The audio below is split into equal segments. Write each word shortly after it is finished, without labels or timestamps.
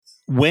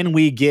when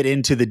we get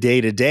into the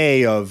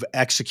day-to-day of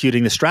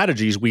executing the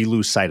strategies, we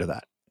lose sight of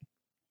that.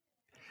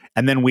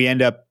 And then we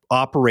end up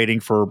operating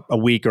for a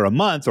week or a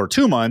month or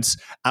 2 months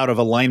out of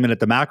alignment at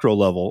the macro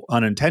level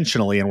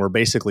unintentionally, and we're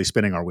basically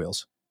spinning our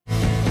wheels.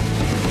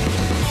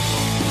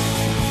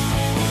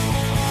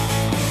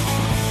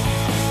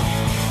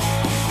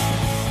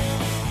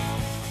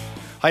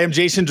 Hi, I'm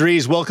Jason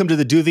Drees. Welcome to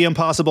the Do the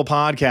Impossible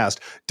podcast.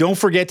 Don't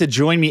forget to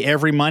join me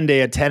every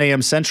Monday at 10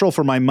 a.m. Central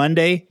for my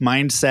Monday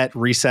Mindset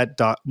Reset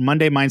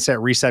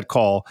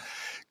call.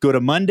 Go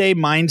to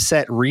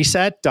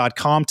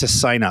mondaymindsetreset.com to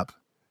sign up.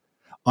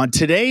 On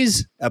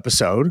today's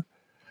episode,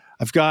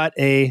 I've got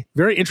a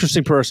very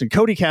interesting person.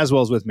 Cody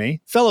Caswell is with me,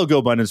 fellow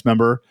GoBundance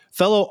member,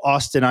 fellow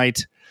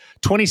Austinite,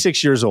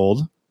 26 years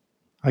old.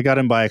 I got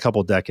him by a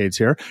couple decades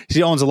here.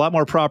 He owns a lot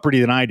more property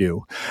than I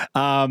do.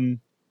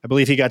 I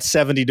believe he got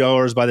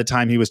 $70 by the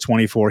time he was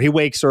 24. He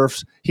wake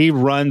surfs. He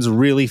runs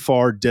really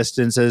far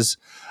distances.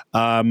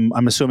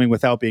 I'm assuming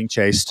without being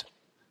chased.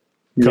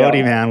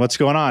 Cody, man, what's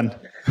going on?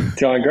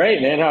 It's going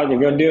great, man. How are you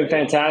doing?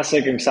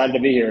 Fantastic. I'm excited to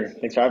be here.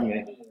 Thanks for having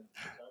me.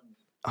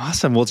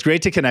 Awesome. Well, it's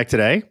great to connect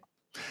today.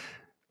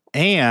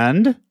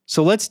 And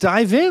so let's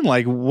dive in.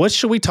 Like, what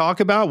should we talk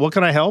about? What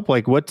can I help?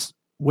 Like, what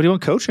do you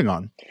want coaching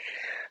on?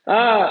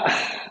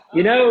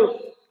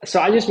 So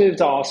I just moved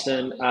to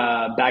Austin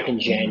back in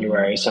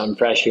January. So I'm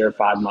fresh here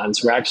 5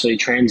 months. We're actually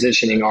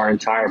transitioning our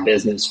entire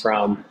business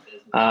from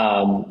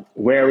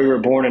where we were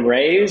born and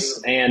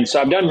raised. And so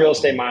I've done real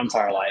estate my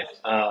entire life.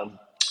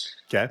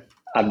 Okay.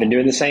 I've been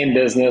doing the same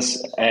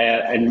business,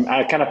 and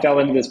I kind of fell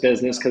into this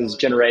business because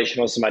it's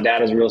generational. So my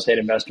dad is a real estate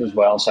investor as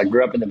well. So I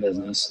grew up in the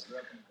business,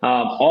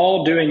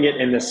 all doing it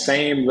in the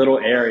same little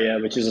area,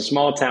 which is a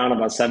small town,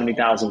 about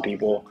 70,000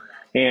 people.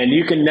 And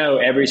you can know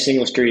every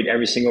single street,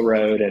 every single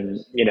road,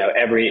 and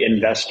every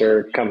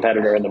investor,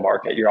 competitor in the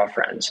market. You're all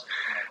friends.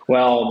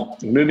 Well,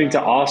 moving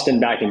to Austin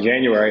back in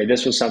January,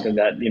 this was something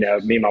that me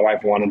and my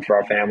wife wanted for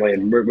our family,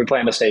 and we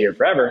plan to stay here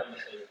forever.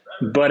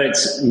 But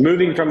it's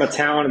moving from a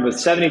town with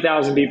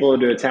 70,000 people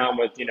to a town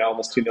with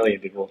almost 2 million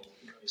people.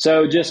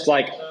 So just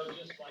like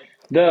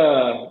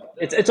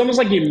it's almost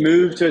like you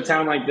move to a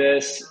town like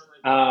this,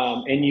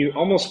 and you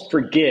almost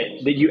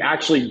forget that you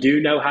actually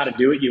do know how to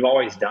do it. You've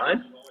always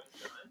done.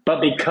 But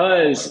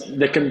because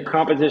the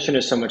competition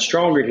is so much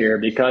stronger here,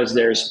 because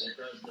there's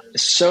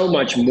so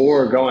much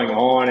more going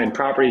on and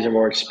properties are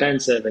more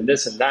expensive and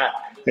this and that,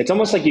 it's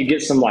almost like you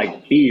get some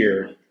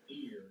fear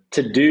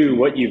to do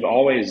what you've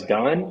always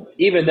done,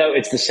 even though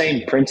it's the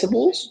same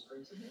principles.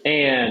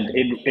 And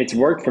it's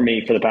worked for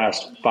me for the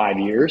past 5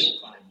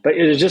 years. But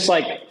it was just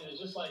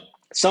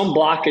some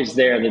blockage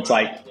there that's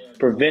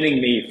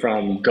preventing me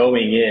from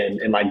going in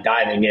and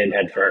diving in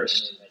head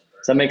first.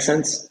 Does that make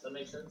sense?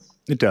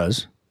 It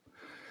does.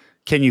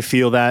 Can you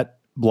feel that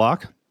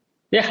block?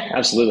 Yeah,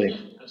 absolutely.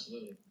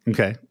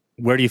 Okay.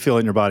 Where do you feel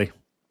it in your body?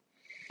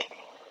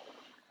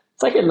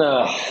 It's in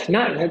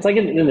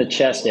the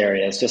chest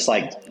area. It's just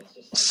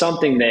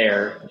something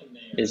there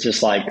is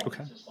just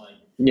okay.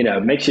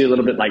 Makes you a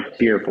little bit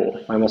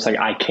fearful, almost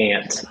I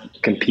can't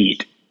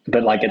compete.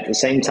 But at the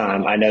same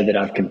time, I know that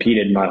I've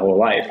competed my whole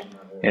life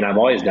and I've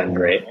always done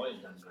great.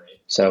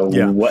 So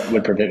What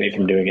would prevent me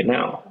from doing it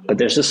now? But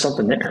there's just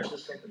something there.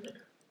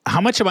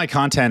 How much of my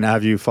content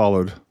have you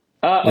followed?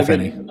 A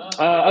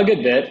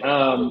good bit.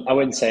 I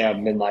wouldn't say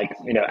I've been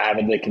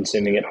avidly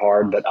consuming it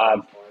hard, but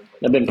I've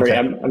been pretty.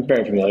 Okay. I'm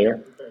very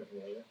familiar.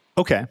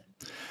 Okay.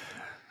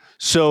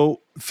 So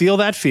feel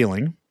that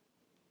feeling.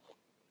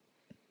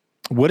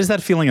 What is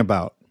that feeling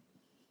about?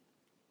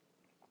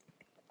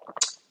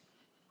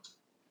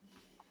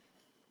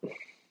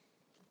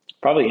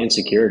 Probably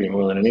insecurity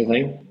more than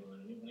anything.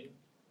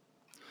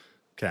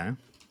 Okay.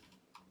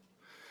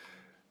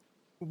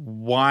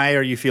 Why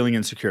are you feeling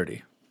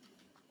insecurity?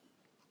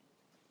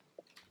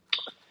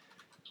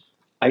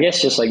 I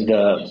guess just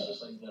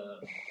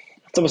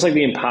it's almost like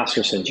the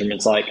imposter syndrome.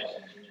 It's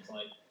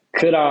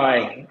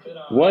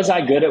was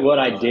I good at what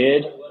I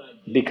did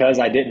because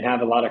I didn't have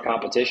a lot of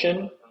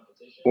competition?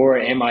 Or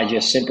am I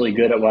just simply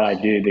good at what I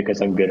do because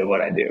I'm good at what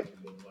I do?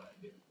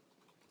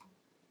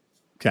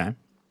 Okay.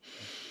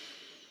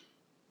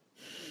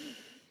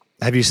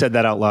 Have you said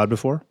that out loud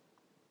before?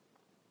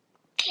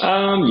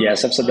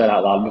 Yes, I've said that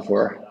out loud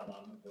before.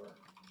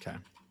 Okay.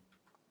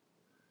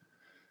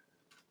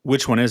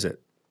 Which one is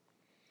it?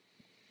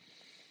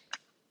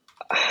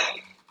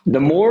 The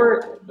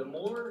more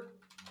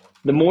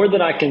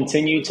that I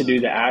continue to do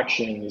the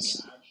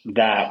actions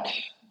that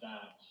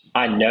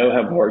I know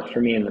have worked for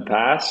me in the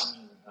past,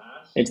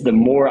 it's the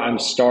more I'm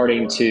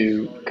starting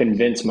to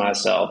convince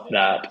myself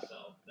that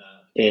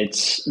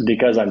it's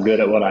because I'm good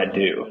at what I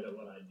do.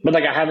 But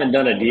I haven't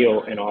done a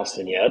deal in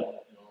Austin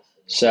yet.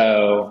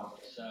 So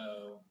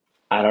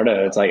I don't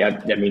know. It's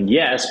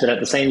yes, but at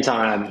the same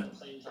time,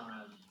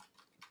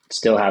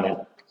 still haven't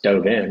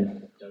dove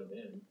in.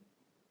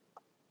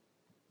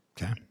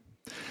 Okay.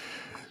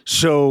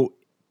 So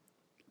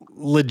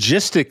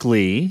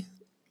logistically,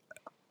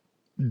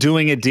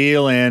 doing a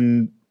deal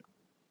in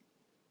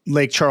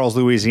Lake Charles,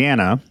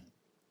 Louisiana,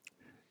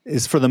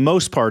 is for the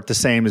most part the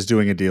same as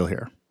doing a deal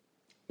here.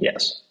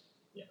 Yes.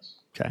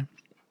 Okay.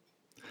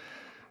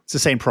 It's the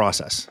same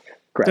process.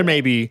 Correct. There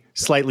may be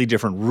slightly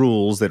different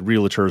rules that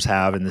realtors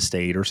have in the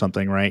state or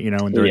something, right?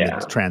 And during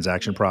the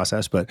transaction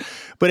process, but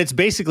it's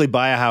basically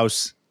buy a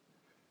house,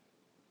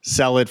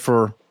 sell it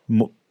for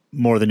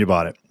more than you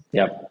bought it.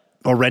 Yep.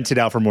 Or rent it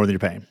out for more than you're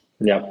paying.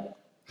 Yep.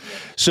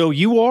 So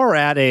you are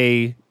at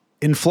a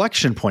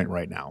inflection point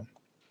right now.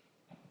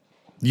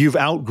 You've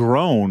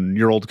outgrown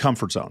your old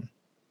comfort zone.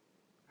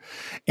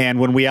 And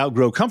when we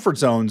outgrow comfort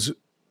zones,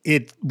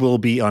 it will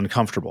be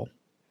uncomfortable.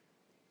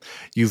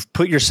 You've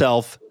put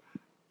yourself,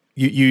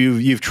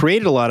 you've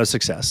created a lot of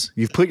success.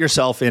 You've put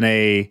yourself in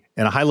a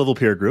high level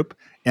peer group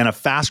in a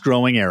fast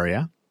growing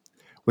area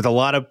with a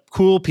lot of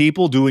cool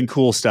people doing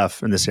cool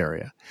stuff in this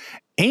area.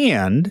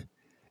 And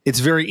it's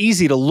very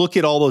easy to look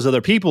at all those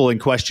other people and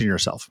question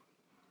yourself.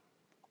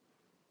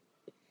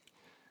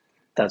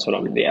 That's what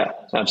I'm. Yeah,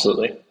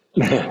 absolutely.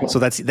 So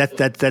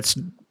that's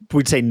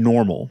we'd say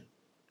normal.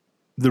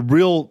 The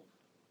real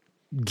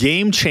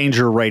game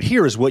changer right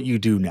here is what you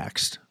do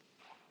next.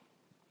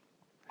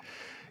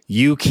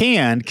 You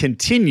can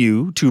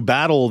continue to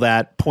battle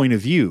that point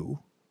of view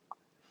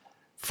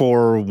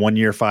for 1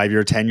 year, 5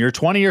 year, 10 year,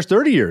 20 years,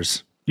 30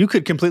 years. You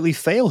could completely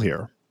fail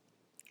here.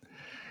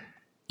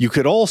 You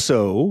could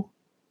also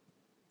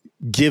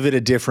give it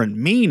a different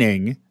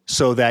meaning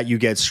so that you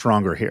get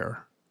stronger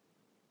here.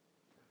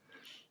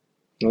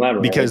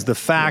 Elaborate. Because the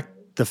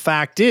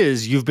fact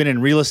is you've been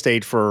in real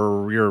estate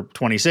you're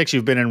 26.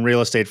 You've been in real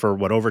estate for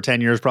over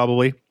 10 years,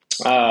 probably.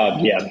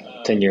 10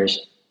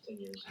 years.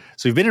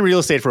 So you've been in real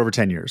estate for over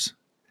 10 years.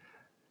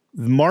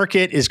 The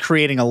market is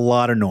creating a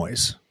lot of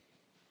noise.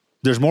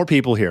 There's more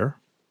people here,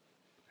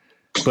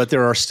 but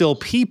there are still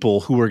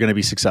people who are going to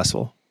be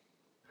successful.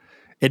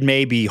 It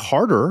may be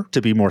harder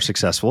to be more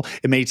successful.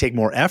 It may take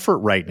more effort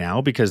right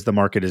now because the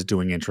market is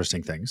doing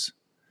interesting things.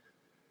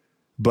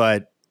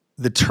 But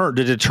the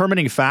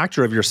determining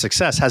factor of your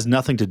success has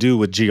nothing to do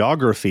with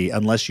geography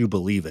unless you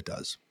believe it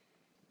does.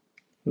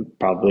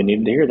 Probably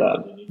need to hear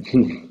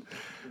that.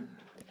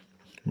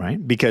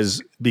 Right?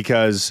 Because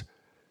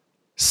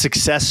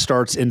success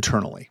starts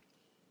internally.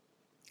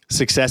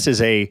 Success is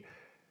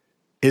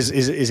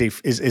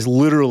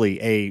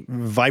literally a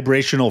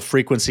vibrational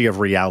frequency of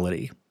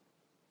reality.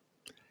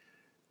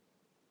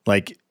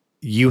 Like,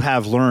 you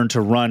have learned to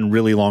run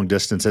really long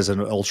distance as an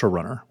ultra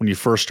runner. When you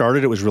first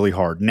started, it was really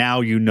hard. Now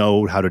you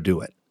know how to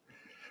do it.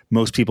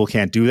 Most people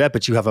can't do that,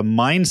 but you have a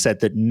mindset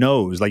that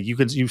knows, like,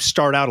 you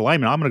start out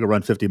alignment. I'm going to go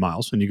run 50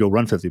 miles, and you go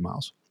run 50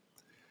 miles.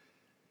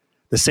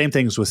 The same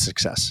things with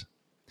success.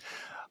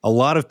 A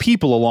lot of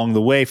people along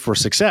the way for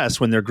success,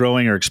 when they're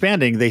growing or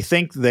expanding, they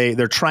think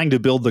they're trying to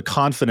build the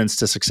confidence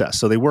to success.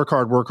 So they work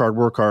hard,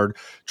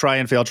 try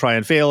and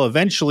fail.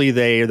 Eventually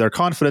their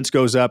confidence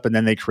goes up, and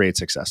then they create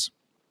success.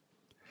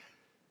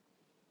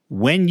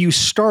 When you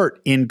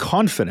start in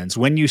confidence,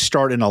 when you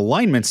start in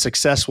alignment,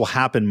 success will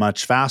happen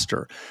much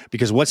faster,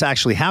 because what's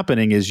actually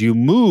happening is you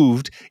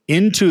moved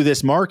into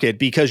this market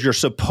because you're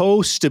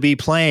supposed to be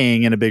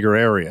playing in a bigger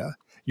area.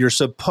 You're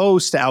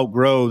supposed to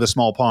outgrow the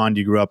small pond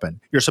you grew up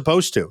in. You're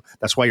supposed to.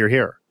 That's why you're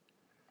here.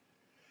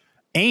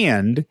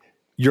 And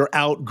you're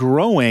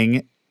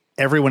outgrowing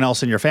everyone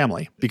else in your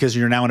family because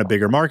you're now in a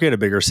bigger market, a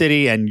bigger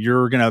city, and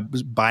you're going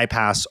to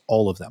bypass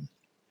all of them.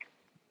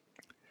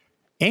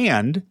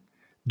 And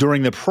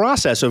during the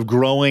process of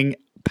growing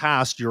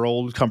past your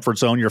old comfort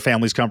zone, your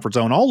family's comfort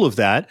zone, all of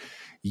that,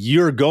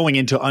 you're going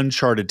into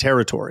uncharted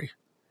territory,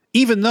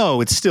 even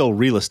though it's still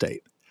real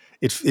estate.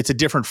 It's a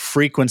different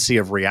frequency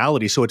of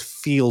reality, so it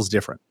feels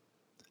different.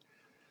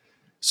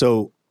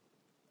 So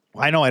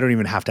I know I don't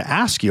even have to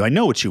ask you. I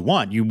know what you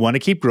want. You want to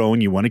keep growing.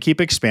 You want to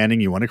keep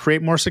expanding. You want to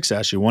create more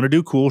success. You want to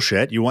do cool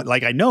shit. You want,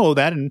 like, I know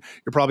that, and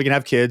you're probably going to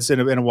have kids in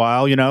a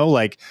while,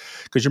 like,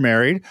 because you're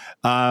married.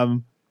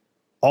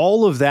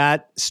 All of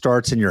that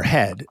starts in your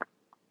head.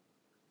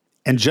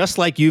 And just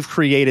like you've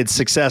created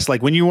success,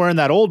 like when you were in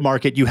that old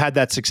market, you had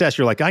that success.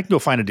 You're like, I can go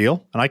find a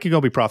deal and I can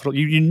go be profitable.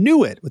 You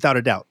knew it without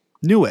a doubt.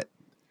 Knew it.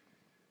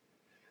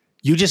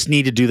 You just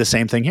need to do the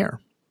same thing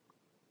here.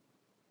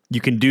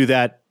 You can do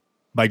that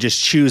by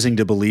just choosing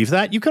to believe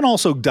that. You can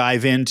also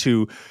dive in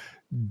to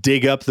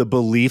dig up the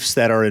beliefs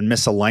that are in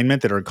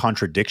misalignment, that are in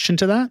contradiction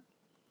to that.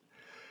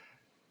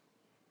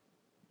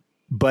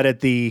 But at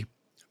the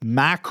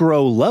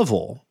macro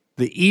level,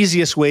 the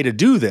easiest way to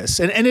do this,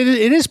 and it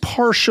is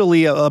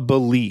partially a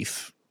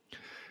belief,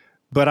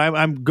 but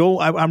I'm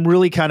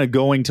really kind of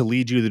going to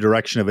lead you the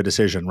direction of a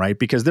decision, right?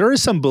 Because there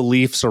is some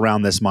beliefs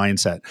around this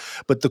mindset,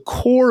 but the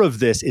core of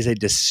this is a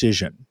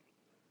decision.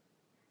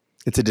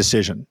 It's a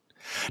decision.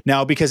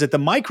 Now, because at the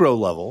micro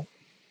level,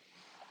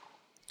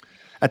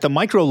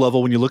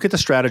 when you look at the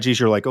strategies,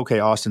 you're like, okay,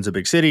 Austin's a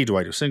big city. Do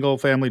I do single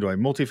family? Do I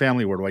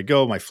multifamily? Where do I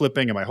go? Am I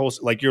flipping? Am I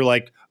wholesale? Like, you're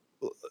like,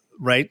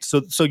 right?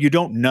 So you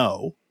don't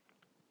know.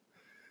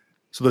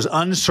 So there's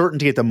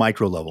uncertainty at the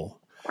micro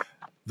level.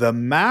 The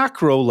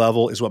macro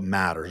level is what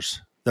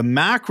matters. The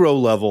macro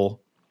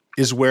level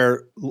is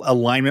where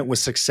alignment with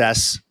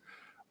success,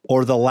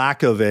 or the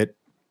lack of it,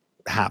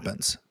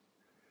 happens.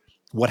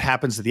 What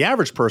happens to the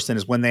average person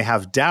is when they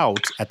have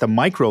doubt at the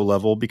micro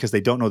level because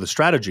they don't know the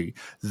strategy,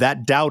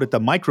 that doubt at the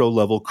micro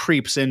level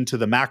creeps into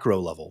the macro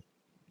level.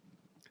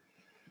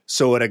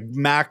 So at a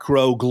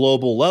macro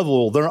global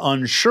level, they're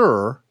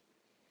unsure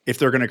if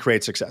they're going to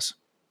create success.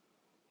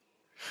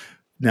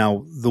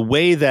 Now, the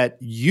way that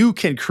you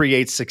can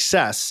create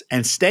success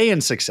and stay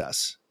in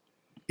success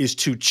is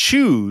to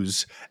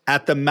choose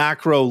at the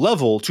macro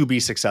level to be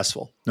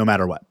successful, no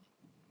matter what.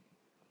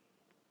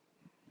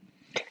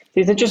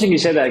 It's interesting you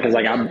said that because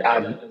I'm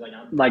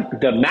like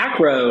the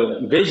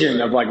macro vision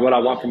of like what I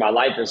want for my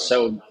life is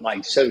so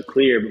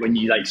clear. But when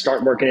you like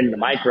start working into the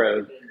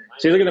micro,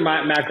 so you look at the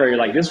macro, you're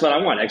like, this is what I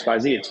want, X, Y,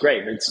 Z. It's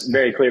great. It's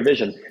very clear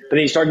vision. But then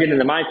you start getting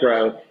into the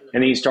micro,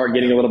 and then you start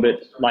getting a little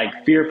bit like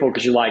fearful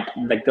because you're like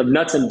the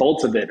nuts and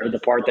bolts of it are the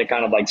part that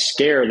kind of like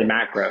scare the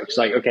macro. It's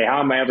like, okay,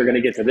 how am I ever going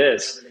to get to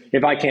this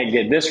if I can't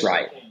get this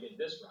right?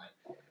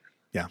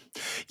 Yeah.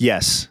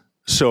 Yes.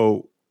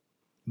 So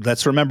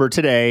let's remember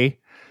today.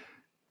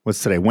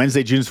 What's today?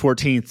 Wednesday, June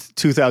 14th,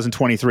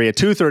 2023 at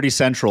 2:30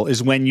 Central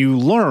is when you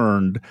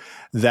learned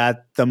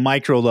that the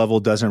micro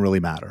level doesn't really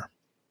matter.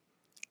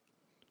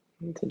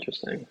 That's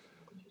interesting.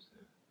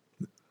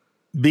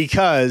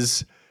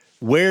 Because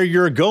where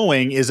you're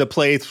going is a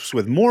place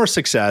with more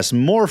success,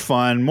 more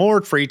fun,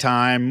 more free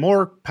time,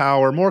 more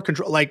power, more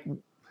control. Like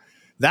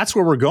that's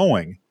where we're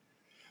going.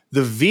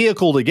 The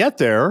vehicle to get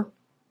there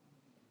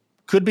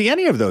could be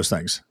any of those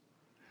things.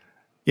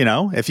 You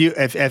know, if you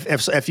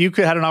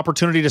could had an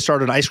opportunity to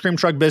start an ice cream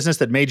truck business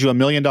that made you $1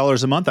 million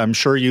a month, I'm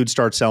sure you'd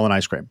start selling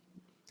ice cream.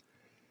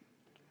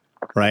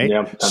 Right?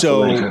 Yeah,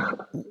 absolutely.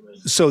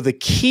 So the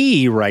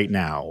key right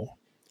now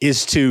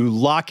is to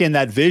lock in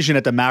that vision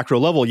at the macro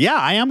level. Yeah,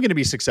 I am going to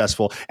be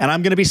successful, and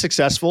I'm going to be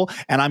successful,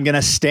 and I'm going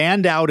to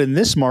stand out in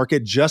this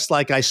market just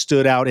like I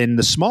stood out in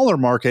the smaller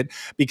market,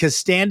 because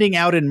standing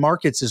out in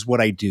markets is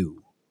what I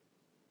do.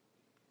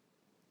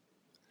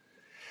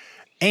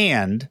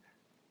 And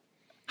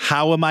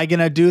how am I going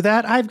to do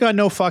that? I've got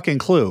no fucking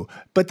clue,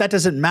 but that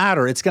doesn't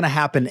matter. It's going to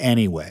happen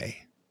anyway.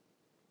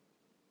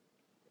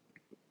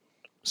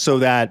 So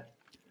that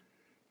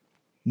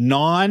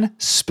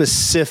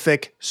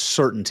non-specific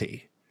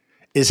certainty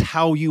is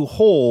how you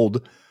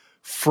hold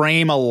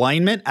frame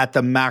alignment at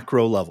the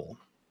macro level.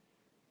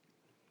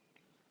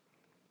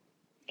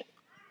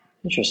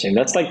 Interesting.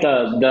 That's like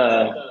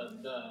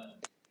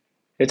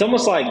it's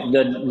almost like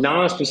the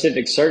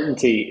non-specific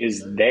certainty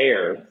is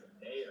there.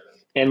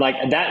 And like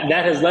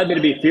that has led me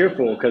to be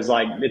fearful because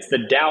like it's the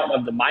doubt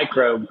of the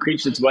micro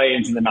creeps its way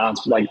into the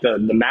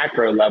the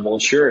macro level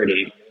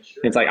surety.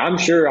 It's like, I'm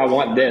sure I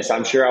want this.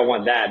 I'm sure I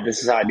want that.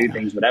 This is how I do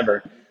things,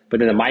 whatever. But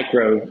then the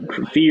micro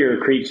fear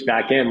creeps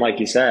back in, like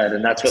you said.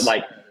 And that's what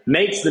like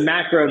makes the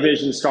macro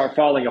vision start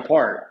falling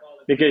apart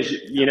because,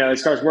 you know, it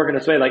starts working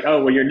its way like,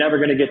 oh, well, you're never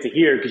going to get to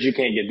here because you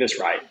can't get this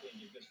right.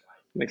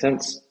 Make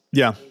sense?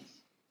 Yeah,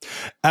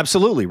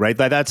 absolutely. Right.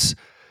 That's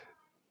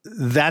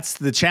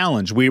the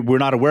challenge. We're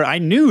not aware. I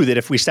knew that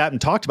if we sat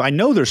and talked about, I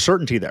know there's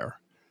certainty there,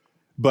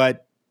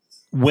 but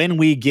when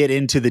we get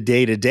into the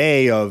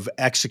day-to-day of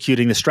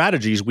executing the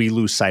strategies, we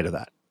lose sight of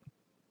that.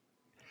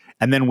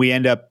 And then we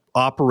end up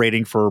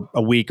operating for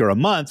a week or a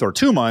month or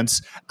 2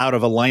 months out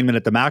of alignment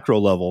at the macro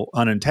level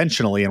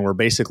unintentionally, and we're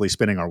basically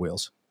spinning our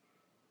wheels.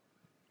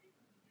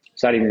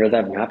 So how do you prevent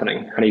that from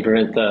happening? How do you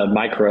prevent the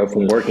micro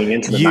from working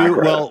into the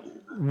macro?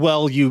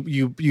 Well,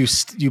 you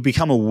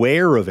become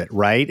aware of it,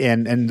 right?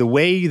 And the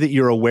way that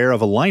you're aware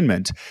of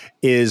alignment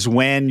is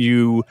when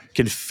you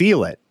can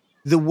feel it.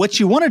 What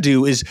you want to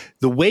do is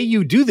the way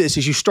you do this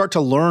is you start to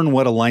learn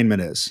what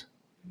alignment is.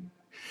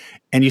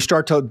 And you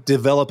start to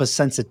develop a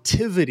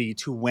sensitivity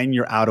to when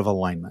you're out of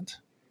alignment.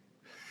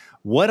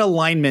 What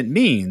alignment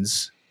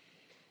means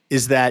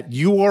is that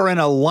you are in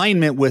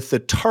alignment with the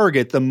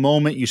target the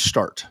moment you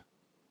start.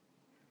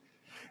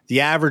 The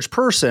average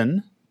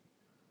person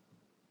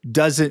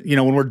doesn't,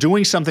 when we're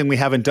doing something we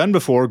haven't done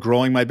before,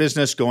 growing my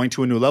business, going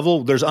to a new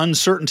level, there's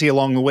uncertainty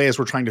along the way as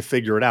we're trying to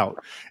figure it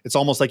out. It's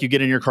almost like you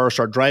get in your car,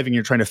 start driving,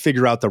 you're trying to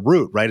figure out the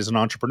route, right? As an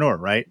entrepreneur,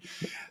 right?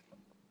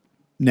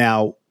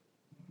 Now,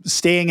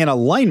 staying in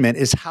alignment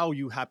is how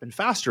you happen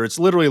faster. It's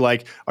literally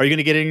like, are you going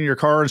to get in your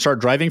car and start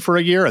driving for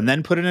a year and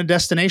then put in a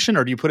destination?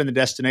 Or do you put in the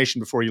destination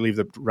before you leave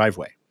the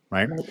driveway,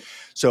 right?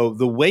 So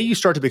the way you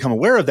start to become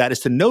aware of that is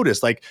to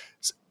notice like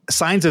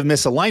signs of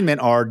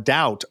misalignment are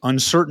doubt,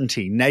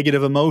 uncertainty,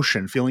 negative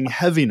emotion, feeling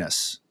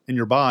heaviness in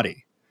your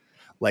body.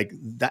 Like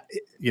that,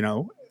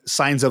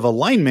 signs of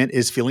alignment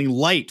is feeling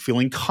light,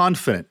 feeling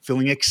confident,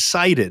 feeling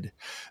excited.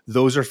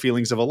 Those are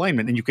feelings of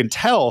alignment. And you can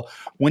tell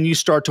when you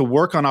start to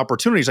work on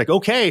opportunities like,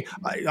 okay,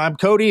 I'm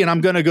Cody and I'm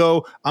going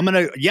to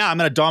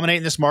dominate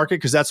in this market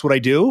because that's what I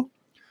do.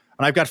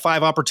 And I've got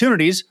 5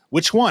 opportunities.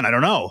 Which one? I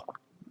don't know.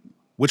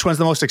 Which one's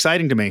the most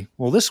exciting to me?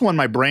 Well, this one,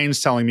 my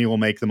brain's telling me will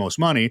make the most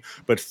money,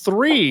 but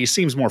 3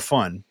 seems more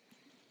fun.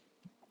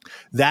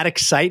 That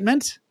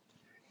excitement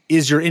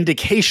is your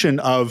indication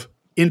of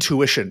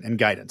intuition and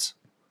guidance.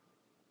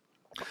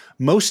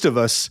 Most of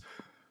us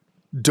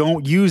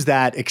don't use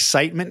that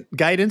excitement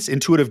guidance,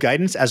 intuitive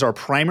guidance as our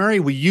primary.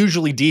 We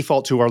usually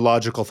default to our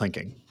logical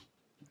thinking.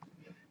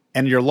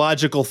 And your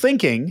logical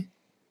thinking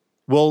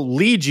will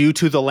lead you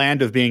to the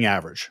land of being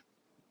average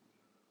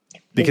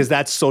because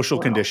that's social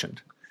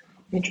conditioned.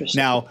 Interesting.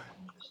 Now,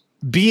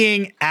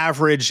 being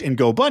average in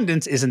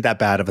GoBundance isn't that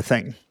bad of a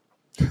thing,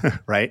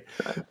 right?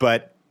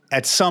 But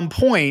at some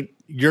point,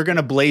 you're going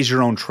to blaze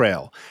your own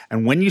trail.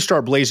 And when you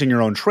start blazing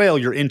your own trail,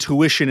 your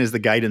intuition is the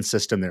guidance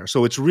system there.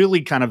 So it's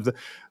really kind of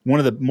one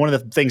of the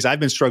things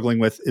I've been struggling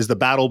with is the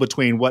battle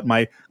between what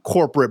my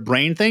corporate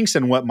brain thinks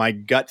and what my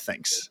gut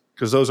thinks,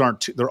 because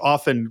they're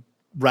often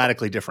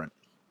radically different.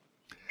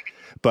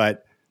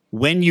 But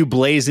when you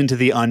blaze into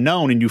the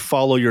unknown and you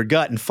follow your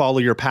gut and follow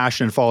your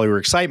passion and follow your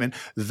excitement,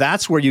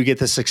 that's where you get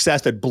the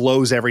success that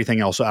blows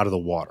everything else out of the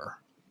water.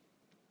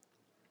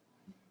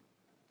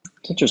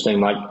 It's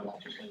interesting, like,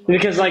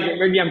 because like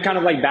maybe I'm kind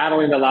of like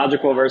battling the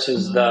logical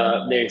versus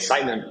the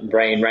excitement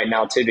brain right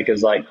now too,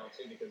 because like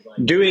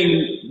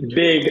doing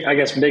big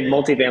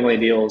multifamily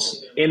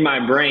deals in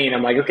my brain,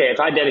 I'm like, okay, if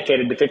I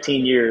dedicated to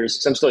 15 years,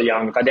 'cause I'm still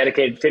young, if I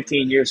dedicated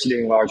 15 years to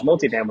doing large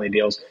multifamily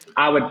deals,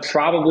 I would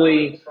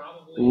probably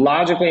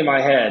logically in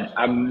my head,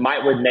 I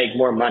would make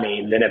more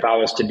money than if I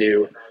was to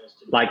do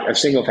like a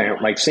single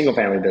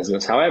family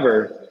business.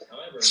 However,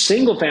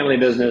 single family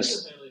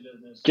business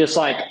just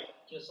like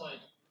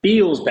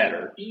feels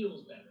better.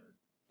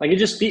 Like it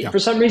just for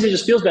some reason it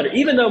just feels better,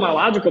 even though my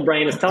logical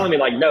brain is telling me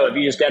like, no, if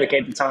you just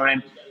dedicate the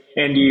time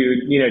and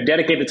you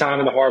dedicate the time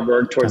and the hard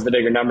work towards the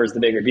bigger numbers, the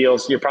bigger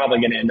deals, you're probably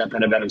going to end up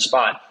in a better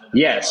spot.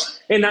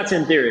 Yes. And that's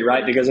in theory,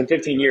 right? Because in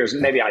 15 years,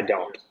 maybe I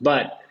don't.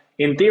 But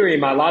in theory,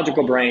 my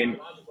logical brain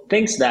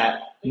thinks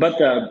that. But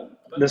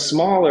the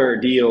smaller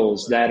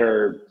deals that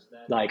are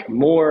like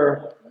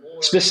more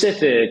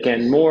specific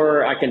and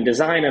more, I can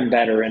design them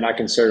better and I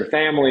can serve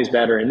families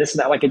better and this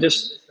and that, like it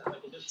just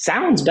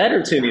sounds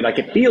better to me. Like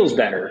it feels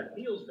better.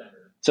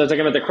 So it's like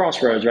I'm at the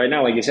crossroads right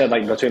now, like you said,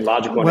 like between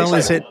logical and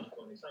excitement.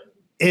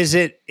 Is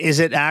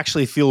it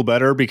actually feel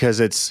better because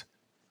it's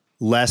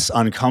less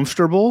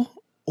uncomfortable,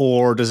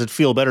 or does it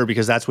feel better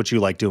because that's what you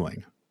like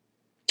doing?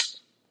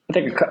 I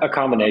think a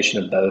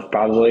combination of both,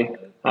 probably.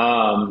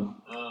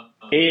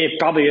 It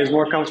probably is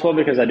more comfortable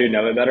because I do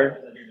know it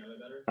better.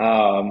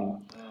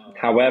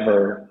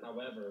 However,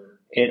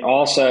 it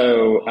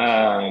also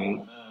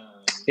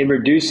it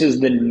reduces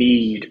the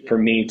need for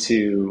me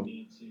to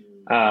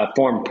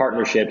form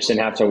partnerships and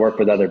have to work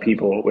with other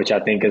people, which I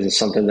think is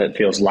something that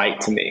feels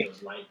light to me.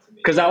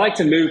 Because I like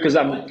to move because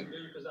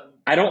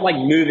I don't like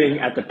moving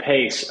at the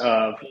pace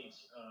of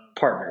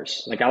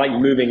partners. Like I like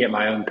moving at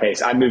my own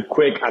pace. I move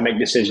quick, I make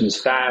decisions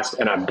fast,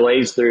 and I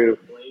blaze through,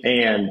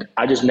 and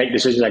I just make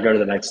decisions. I go to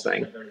the next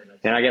thing.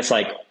 And I guess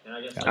like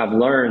I've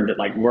learned that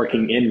like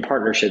working in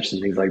partnerships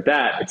and things like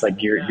that, it's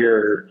like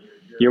you're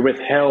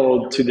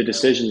withheld to the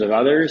decisions of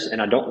others, and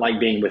I don't like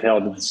being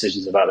withheld to the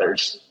decisions of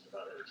others.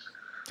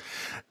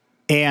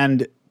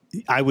 And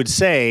I would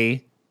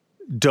say,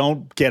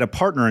 don't get a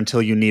partner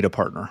until you need a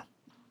partner.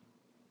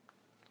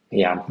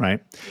 Yeah. Right.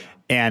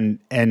 And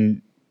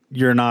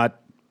you're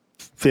not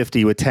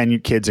 50 with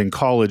 10 kids in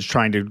college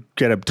trying to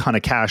get a ton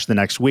of cash the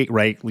next week.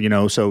 Right.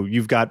 So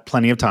you've got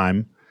plenty of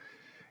time.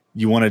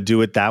 You want to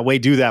do it that way,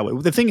 do that way.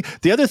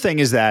 The other thing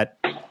is that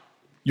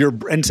your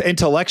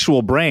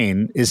intellectual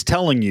brain is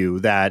telling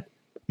you that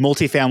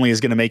multifamily is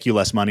going to make you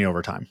less money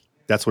over time.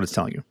 That's what it's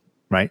telling you.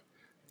 Right.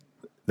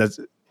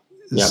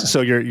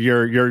 So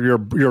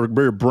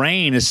your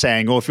brain is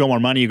saying, oh, if you want more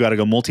money, you got to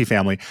go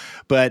multifamily.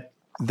 But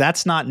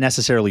that's not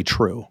necessarily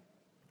true,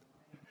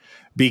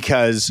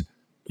 because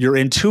your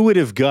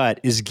intuitive gut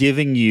is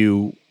giving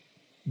you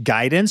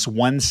guidance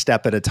one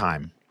step at a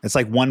time. It's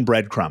like one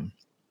breadcrumb.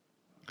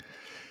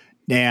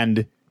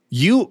 And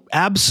you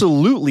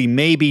absolutely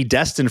may be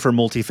destined for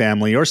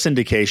multifamily or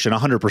syndication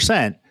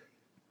 100%.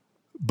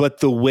 But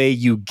the way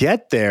you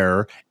get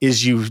there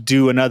is you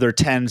do another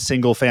 10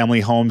 single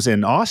family homes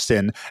in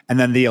Austin. And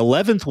then the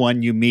 11th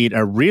one, you meet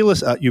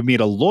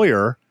a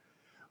lawyer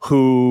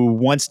who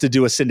wants to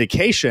do a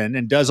syndication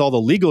and does all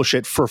the legal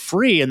shit for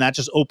free. And that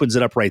just opens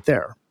it up right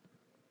there.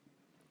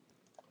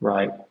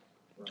 Right.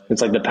 It's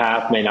like the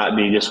path may not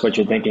be just what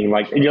you're thinking.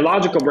 Like your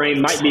logical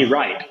brain might be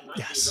right.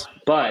 Yes.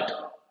 But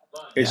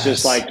it's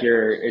just like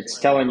it's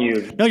telling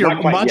you. No, your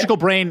logical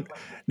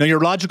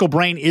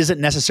brain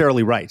isn't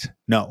necessarily right.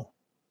 No.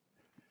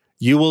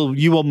 You will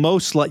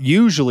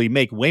usually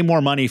make way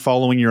more money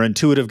following your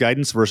intuitive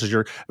guidance versus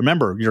your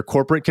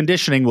corporate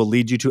conditioning will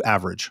lead you to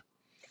average.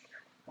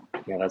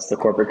 Yeah, that's the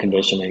corporate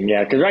conditioning.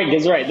 Yeah,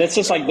 because right. That's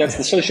just like, that's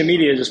the social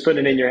media just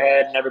putting it in your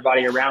head, and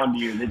everybody around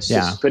you that's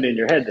just putting in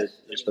your head that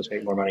you're supposed to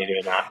make more money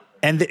doing that.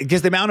 And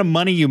because the amount of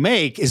money you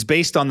make is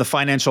based on the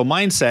financial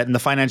mindset and the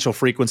financial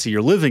frequency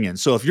you're living in.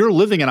 So if you're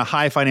living in a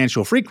high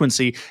financial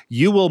frequency,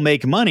 you will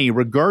make money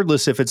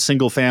regardless if it's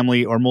single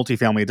family or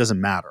multifamily. It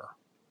doesn't matter.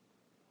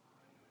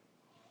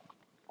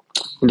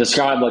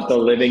 Describe like the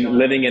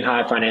living in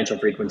high financial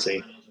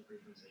frequency.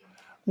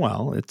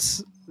 Well,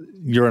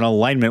 you're in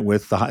alignment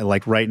with the high,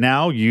 like right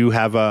now you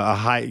have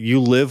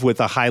you live with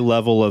a high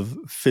level of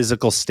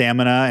physical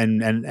stamina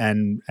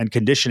and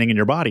conditioning in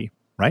your body,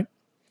 right?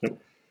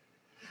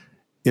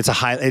 It's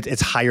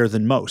higher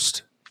than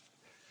most.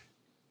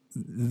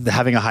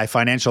 having a high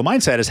financial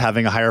mindset is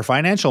having a higher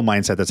financial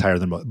mindset that's higher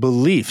than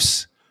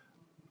beliefs,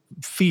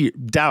 fear,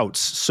 doubts,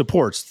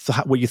 supports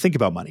what you think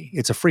about money.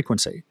 It's a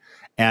frequency.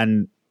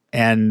 And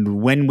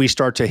when we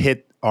start to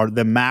hit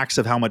the max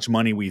of how much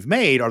money we've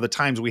made are the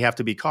times we have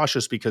to be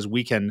cautious, because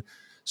we can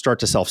start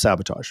to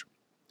self-sabotage,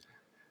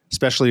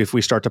 especially if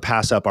we start to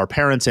pass up our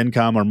parents'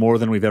 income or more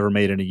than we've ever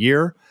made in a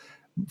year.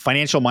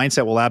 Financial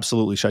mindset will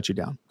absolutely shut you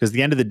down, because at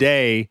the end of the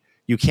day,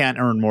 you can't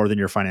earn more than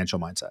your financial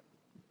mindset.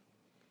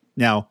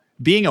 Now,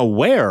 being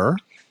aware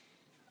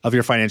of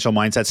your financial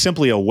mindset,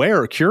 simply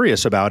aware,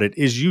 curious about it,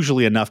 is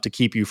usually enough to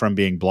keep you from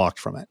being blocked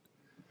from it.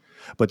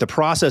 But the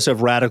process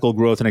of radical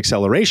growth and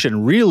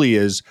acceleration really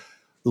is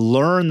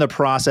learn the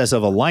process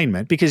of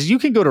alignment, because you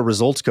can go to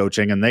results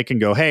coaching and they can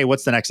go, hey,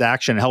 what's the next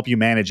action? Help you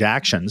manage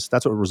actions.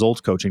 That's what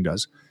results coaching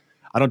does.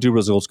 I don't do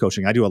results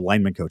coaching. I do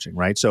alignment coaching,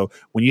 right? So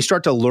when you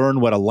start to learn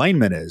what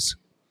alignment is,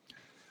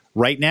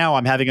 right now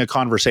I'm having a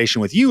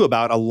conversation with you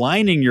about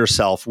aligning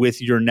yourself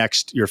with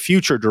your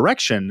future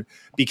direction,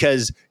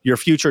 because your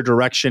future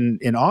direction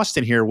in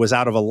Austin here was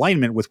out of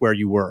alignment with where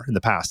you were in the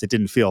past. It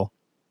didn't feel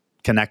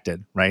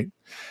connected, right?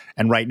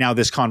 And right now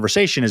this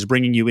conversation is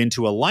bringing you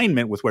into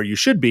alignment with where you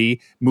should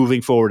be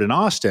moving forward in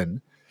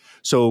Austin.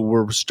 So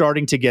we're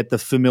starting to get the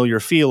familiar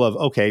feel of,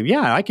 okay,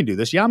 yeah, I can do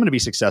this. Yeah, I'm going to be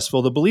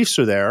successful. The beliefs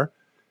are there,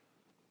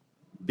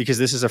 because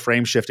this is a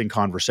frame shifting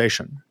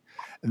conversation.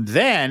 And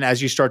then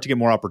as you start to get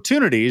more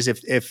opportunities,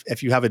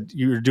 if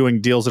you're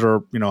doing deals that are,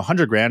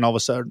 $100,000 all of a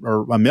sudden,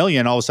 or $1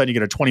 million, all of a sudden you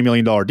get a $20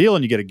 million deal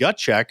and you get a gut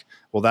check.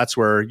 Well, that's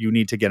where you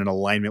need to get an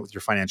alignment with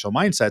your financial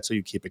mindset so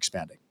you keep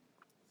expanding,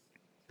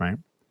 right?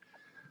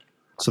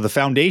 So the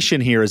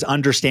foundation here is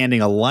understanding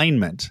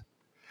alignment,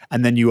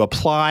 and then you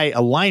apply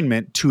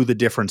alignment to the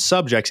different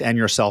subjects and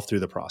yourself through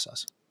the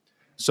process,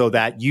 so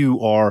that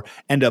you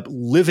end up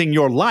living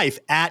your life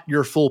at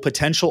your full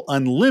potential,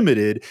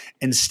 unlimited,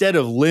 instead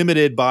of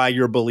limited by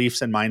your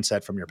beliefs and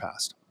mindset from your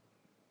past.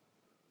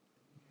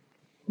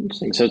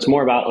 Interesting. So it's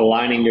more about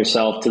aligning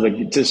yourself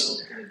to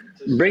just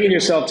bringing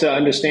yourself to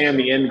understand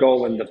the end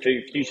goal and the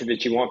future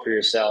that you want for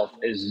yourself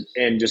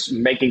and just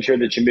making sure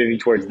that you're moving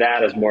towards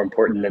that is more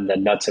important than the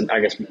nuts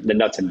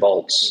and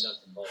bolts.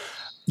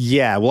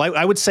 Yeah. Well,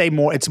 I would say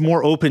it's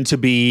more open to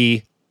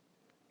be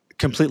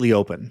completely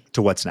open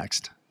to what's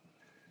next,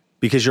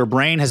 because your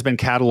brain has been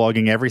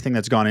cataloging everything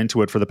that's gone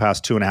into it for the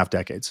past 2.5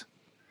 decades.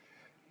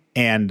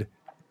 And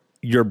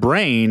your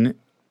brain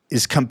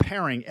is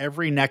comparing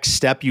every next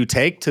step you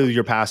take to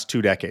your past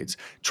 2 decades,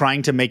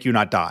 trying to make you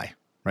not die,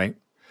 right?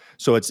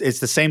 So it's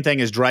the same thing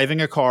as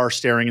driving a car,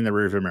 staring in the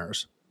rearview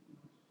mirrors.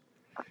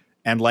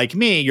 And like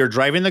me, you're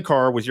driving the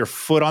car with your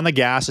foot on the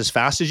gas as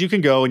fast as you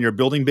can go, and you're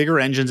building bigger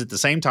engines at the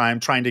same time,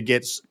 trying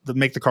to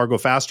make the car go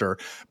faster,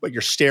 but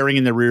you're staring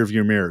in the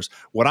rearview mirrors.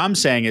 What I'm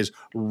saying is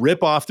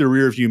rip off the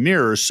rearview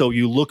mirrors so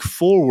you look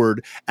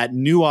forward at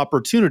new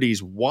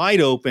opportunities,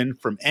 wide open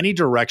from any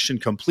direction,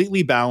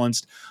 completely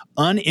balanced,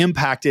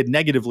 unimpacted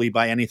negatively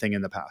by anything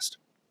in the past.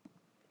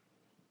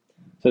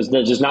 So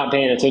it's just not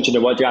paying attention to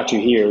what got you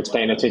here. It's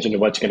paying attention to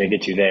what's going to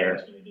get you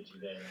there.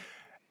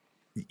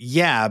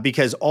 Yeah,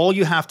 because all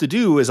you have to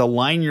do is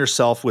align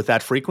yourself with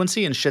that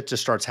frequency and shit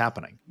just starts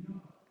happening.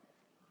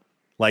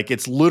 Like,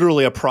 it's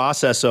literally a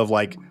process of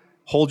like,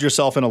 hold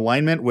yourself in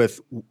alignment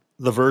with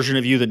the version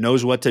of you that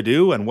knows what to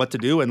do, and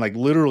like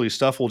literally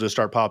stuff will just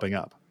start popping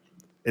up.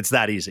 It's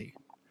that easy.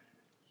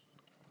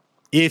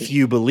 If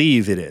you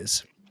believe it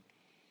is.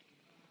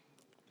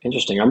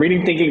 Interesting. I'm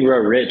reading Think and Grow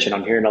Rich, and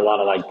I'm hearing a lot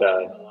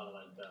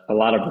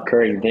of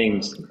recurring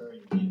things.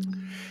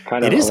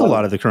 It is a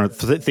lot of the current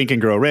Think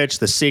and Grow Rich,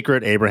 The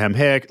Secret, Abraham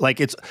Hicks. Like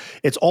it's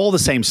all the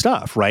same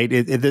stuff, right?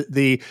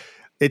 The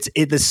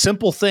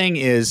simple thing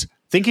is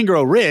Think and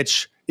Grow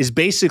Rich is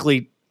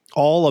basically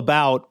all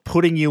about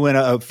putting you in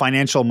a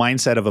financial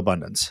mindset of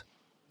abundance.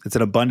 It's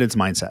an abundance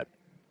mindset,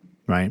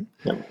 right?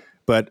 Yep.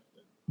 But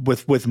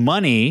with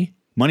money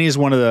is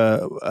one of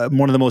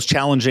the most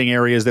challenging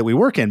areas that we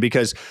work in,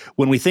 because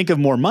when we think of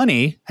more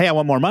money, hey, I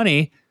want more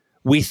money,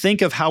 we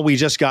think of how we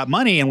just got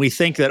money and we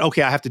think that,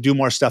 okay, I have to do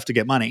more stuff to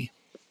get money.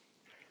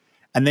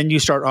 And then you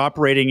start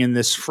operating in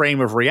this frame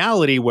of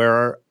reality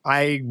where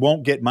I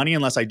won't get money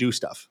unless I do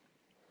stuff.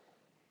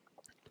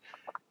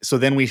 So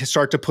then we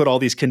start to put all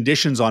these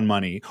conditions on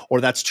money,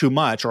 or that's too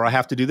much, or I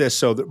have to do this.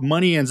 So that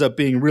money ends up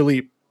being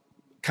really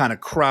kind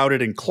of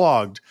crowded and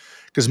clogged,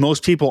 because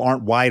most people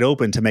aren't wide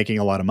open to making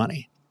a lot of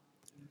money.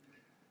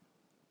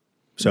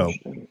 So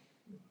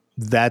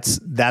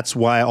that's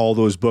why all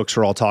those books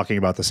are all talking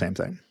about the same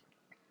thing.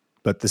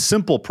 But the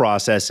simple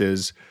process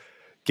is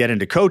get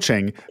into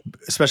coaching,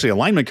 especially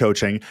alignment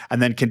coaching, and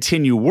then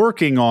continue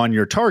working on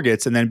your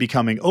targets and then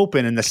becoming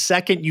open. And the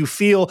second you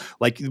feel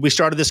like we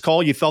started this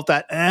call, you felt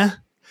that,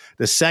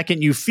 the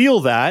second you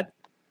feel that,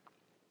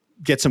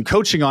 get some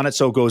coaching on it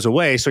so it goes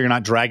away, so you're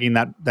not dragging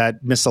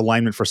that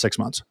misalignment for 6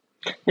 months.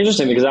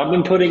 Interesting, because I've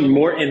been putting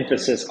more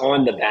emphasis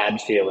on the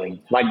bad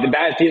feeling. Like, the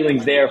bad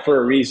feeling's there for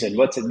a reason.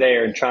 What's it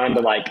there? And trying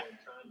to like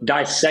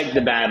dissect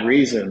the bad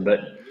reason. But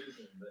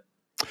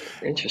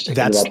interesting.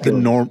 That's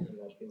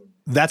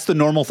the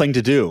normal thing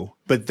to do.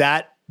 But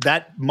that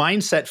that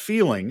mindset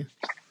feeling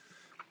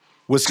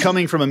was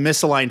coming from a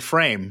misaligned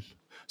frame.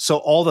 So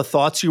all the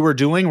thoughts you were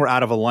doing were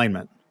out of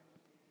alignment.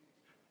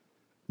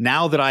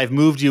 Now that I've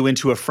moved you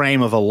into a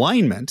frame of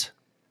alignment,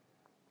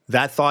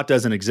 that thought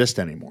doesn't exist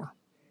anymore.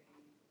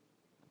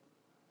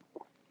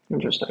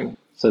 Interesting.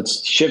 So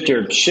it's shift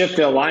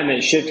the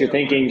alignment, shift your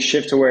thinking,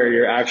 shift to where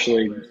you're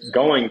actually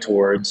going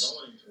towards,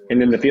 and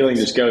then the feeling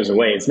just goes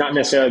away. It's not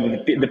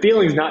necessarily, the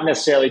feeling's not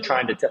necessarily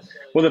trying to tell,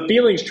 well, the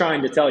feeling's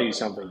trying to tell you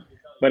something,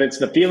 but it's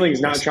the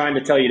feeling's not trying to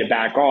tell you to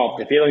back off.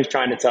 The feeling's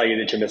trying to tell you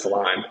that you're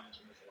misaligned.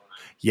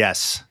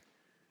 Yes.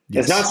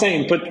 It's not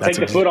saying take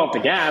the foot off the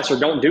gas or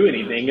don't do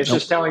anything. It's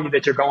just telling you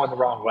that you're going the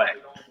wrong way.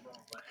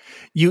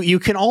 You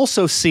can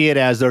also see it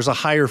as there's a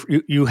higher,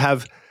 you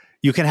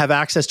can have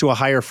access to a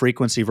higher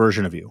frequency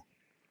version of you.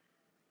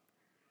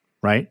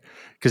 Right?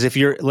 Because if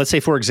you're, let's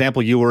say, for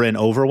example, you were in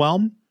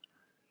overwhelm,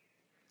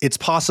 it's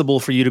possible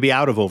for you to be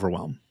out of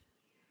overwhelm.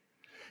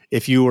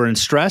 If you were in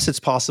stress, it's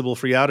possible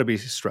for you out to be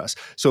stressed.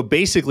 So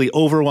basically,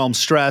 overwhelm,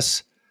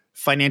 stress,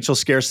 financial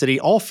scarcity,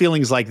 all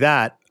feelings like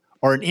that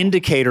are an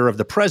indicator of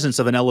the presence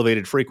of an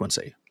elevated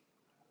frequency.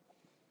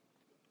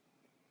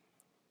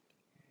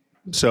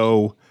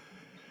 So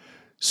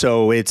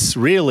it's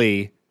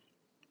really,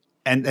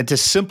 and to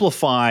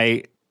simplify,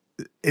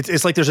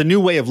 it's like there's a new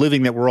way of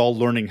living that we're all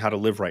learning how to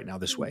live right now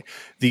this way.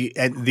 The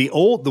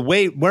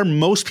way where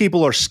most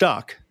people are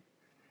stuck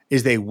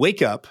is they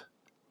wake up,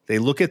 they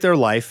look at their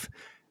life,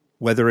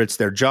 whether it's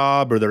their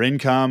job or their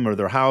income or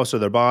their house or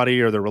their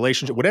body or their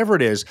relationship, whatever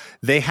it is,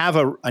 they have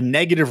a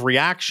negative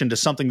reaction to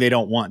something they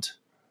don't want.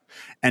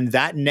 And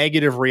that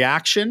negative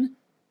reaction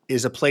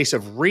is a place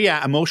of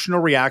emotional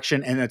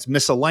reaction, and it's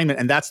misalignment,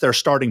 and that's their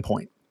starting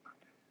point.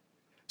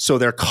 So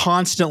they're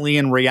constantly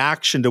in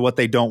reaction to what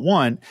they don't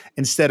want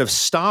instead of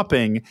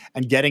stopping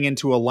and getting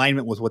into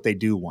alignment with what they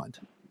do want.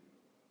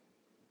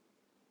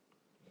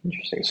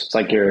 Interesting. So it's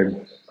like you're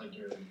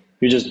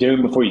just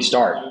doomed before you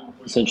start,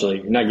 essentially.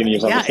 You're not giving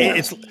yourself a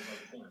chance.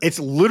 It's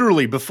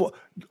literally before,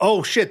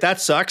 oh shit,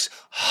 that sucks.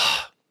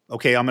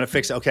 Okay, I'm going to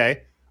fix it.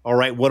 Okay. All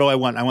right, what do I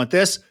want? I want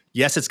this.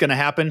 Yes, it's going to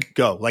happen.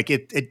 Go. Like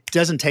it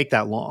doesn't take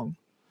that long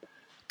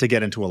to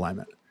get into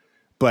alignment.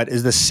 But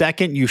as the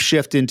second you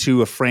shift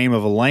into a frame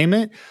of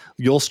alignment,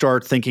 you'll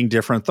start thinking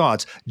different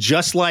thoughts.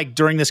 Just like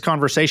during this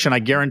conversation, I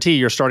guarantee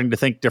you're starting to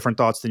think different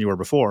thoughts than you were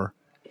before,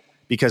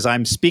 because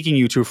I'm speaking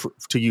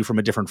to you from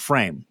a different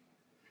frame.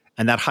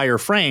 And that higher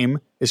frame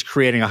is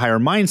creating a higher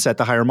mindset.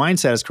 The higher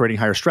mindset is creating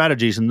higher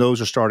strategies, and those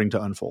are starting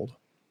to unfold.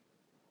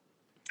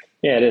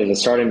 Yeah, it is.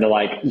 It's starting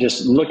to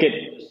just look at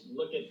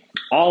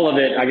all of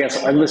it. I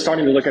guess I'm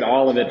starting to look at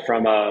all of it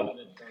from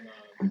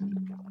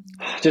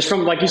just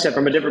from, like you said,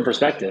 from a different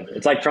perspective.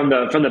 It's like from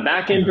the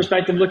back end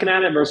perspective looking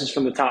at it versus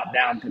from the top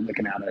down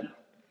looking at it.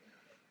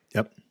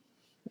 Yep.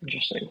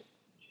 Interesting.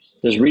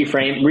 Just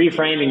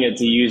reframing it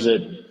to use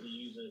it,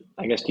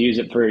 I guess, to use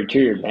it to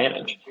your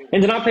advantage,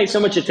 and to not pay so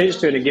much attention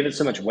to it and give it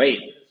so much weight.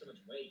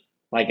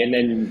 And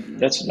then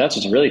that's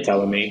what's really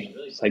telling me.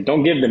 It's like,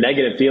 don't give the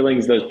negative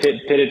feelings, those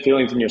pitted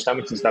feelings in your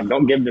stomach and stuff,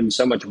 don't give them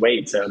so much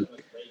weight. So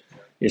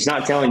it's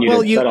not telling you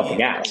to set off the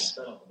gas.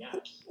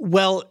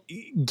 Well,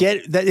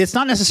 it's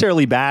not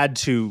necessarily bad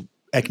to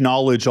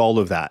acknowledge all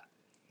of that,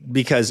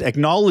 because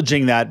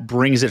acknowledging that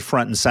brings it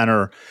front and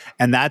center.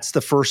 And that's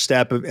the first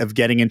step of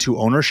getting into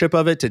ownership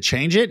of it. To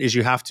change it is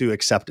you have to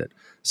accept it.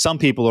 Some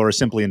people are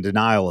simply in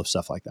denial of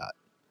stuff like that.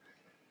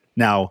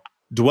 Now,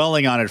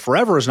 dwelling on it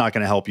forever is not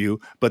going to help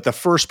you. But the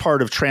first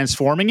part of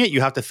transforming it,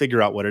 you have to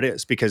figure out what it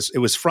is, because it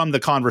was from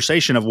the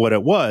conversation of what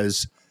it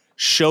was,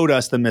 showed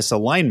us the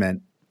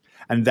misalignment.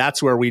 And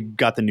that's where we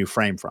got the new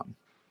frame from.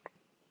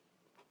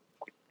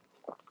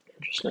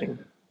 Interesting.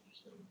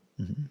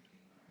 Mm-hmm.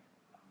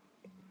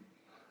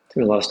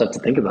 There's a lot of stuff to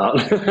think about.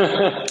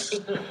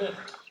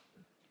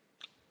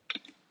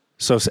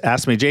 So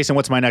ask me, Jason,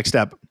 what's my next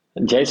step?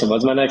 Jason,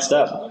 what's my next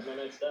step?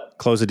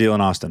 Close a deal in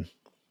Austin.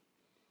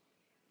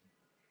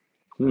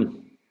 Give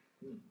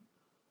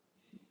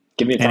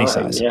me a time. Any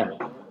size. Yeah.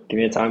 Give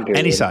me a time period.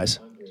 Any size.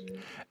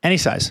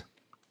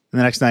 In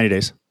the next 90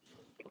 days.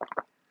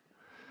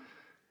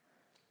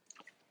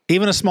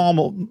 Even a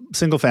small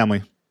single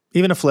family,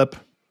 even a flip.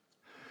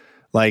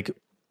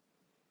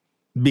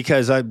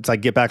 Because it's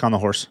like, get back on the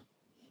horse.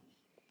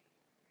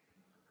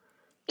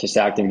 Just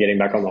acting, getting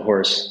back on the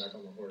horse.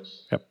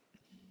 Yep.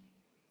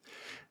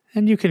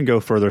 And you can go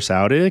further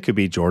south. It could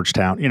be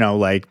Georgetown,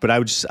 but I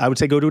would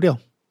say go do a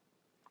deal.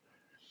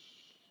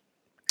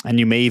 And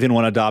you may even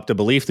want to adopt a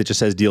belief that just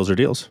says deals are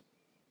deals.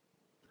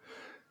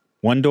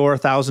 1 door,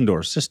 1,000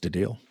 doors, just a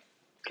deal.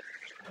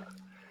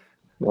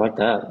 I like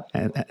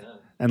that.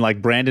 And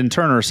like Brandon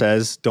Turner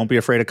says, don't be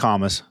afraid of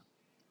commas.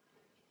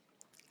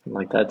 I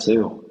like that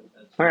too.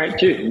 All right,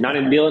 dude.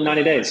 Deal in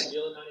 90 days.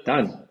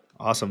 Done.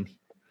 Awesome.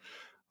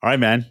 All right,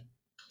 man.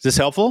 Is this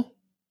helpful?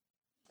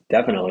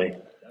 Definitely.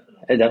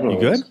 It definitely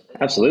You good? is.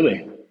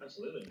 Absolutely.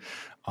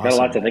 Awesome. Got a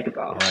lot to think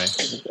about. All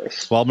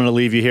right. Well, I'm going to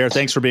leave you here.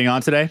 Thanks for being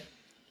on today.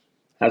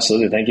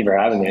 Absolutely. Thank you for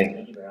having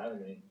me.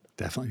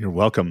 Definitely. You're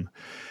welcome.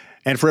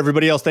 And for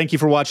everybody else, thank you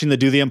for watching the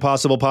Do the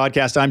Impossible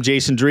podcast. I'm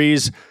Jason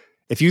Drees.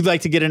 If you'd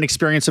like to get an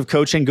experience of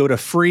coaching, go to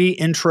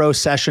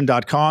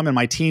freeintrosession.com and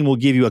my team will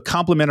give you a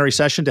complimentary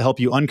session to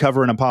help you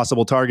uncover an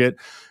impossible target.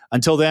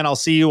 Until then, I'll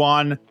see you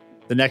on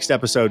the next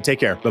episode. Take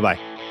care. Bye-bye.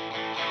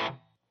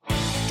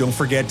 Don't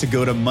forget to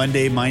go to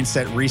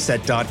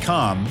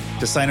MondayMindsetReset.com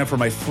to sign up for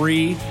my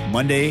free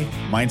Monday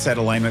Mindset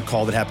Alignment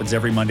call that happens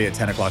every Monday at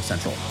 10 o'clock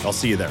Central. I'll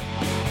see you there.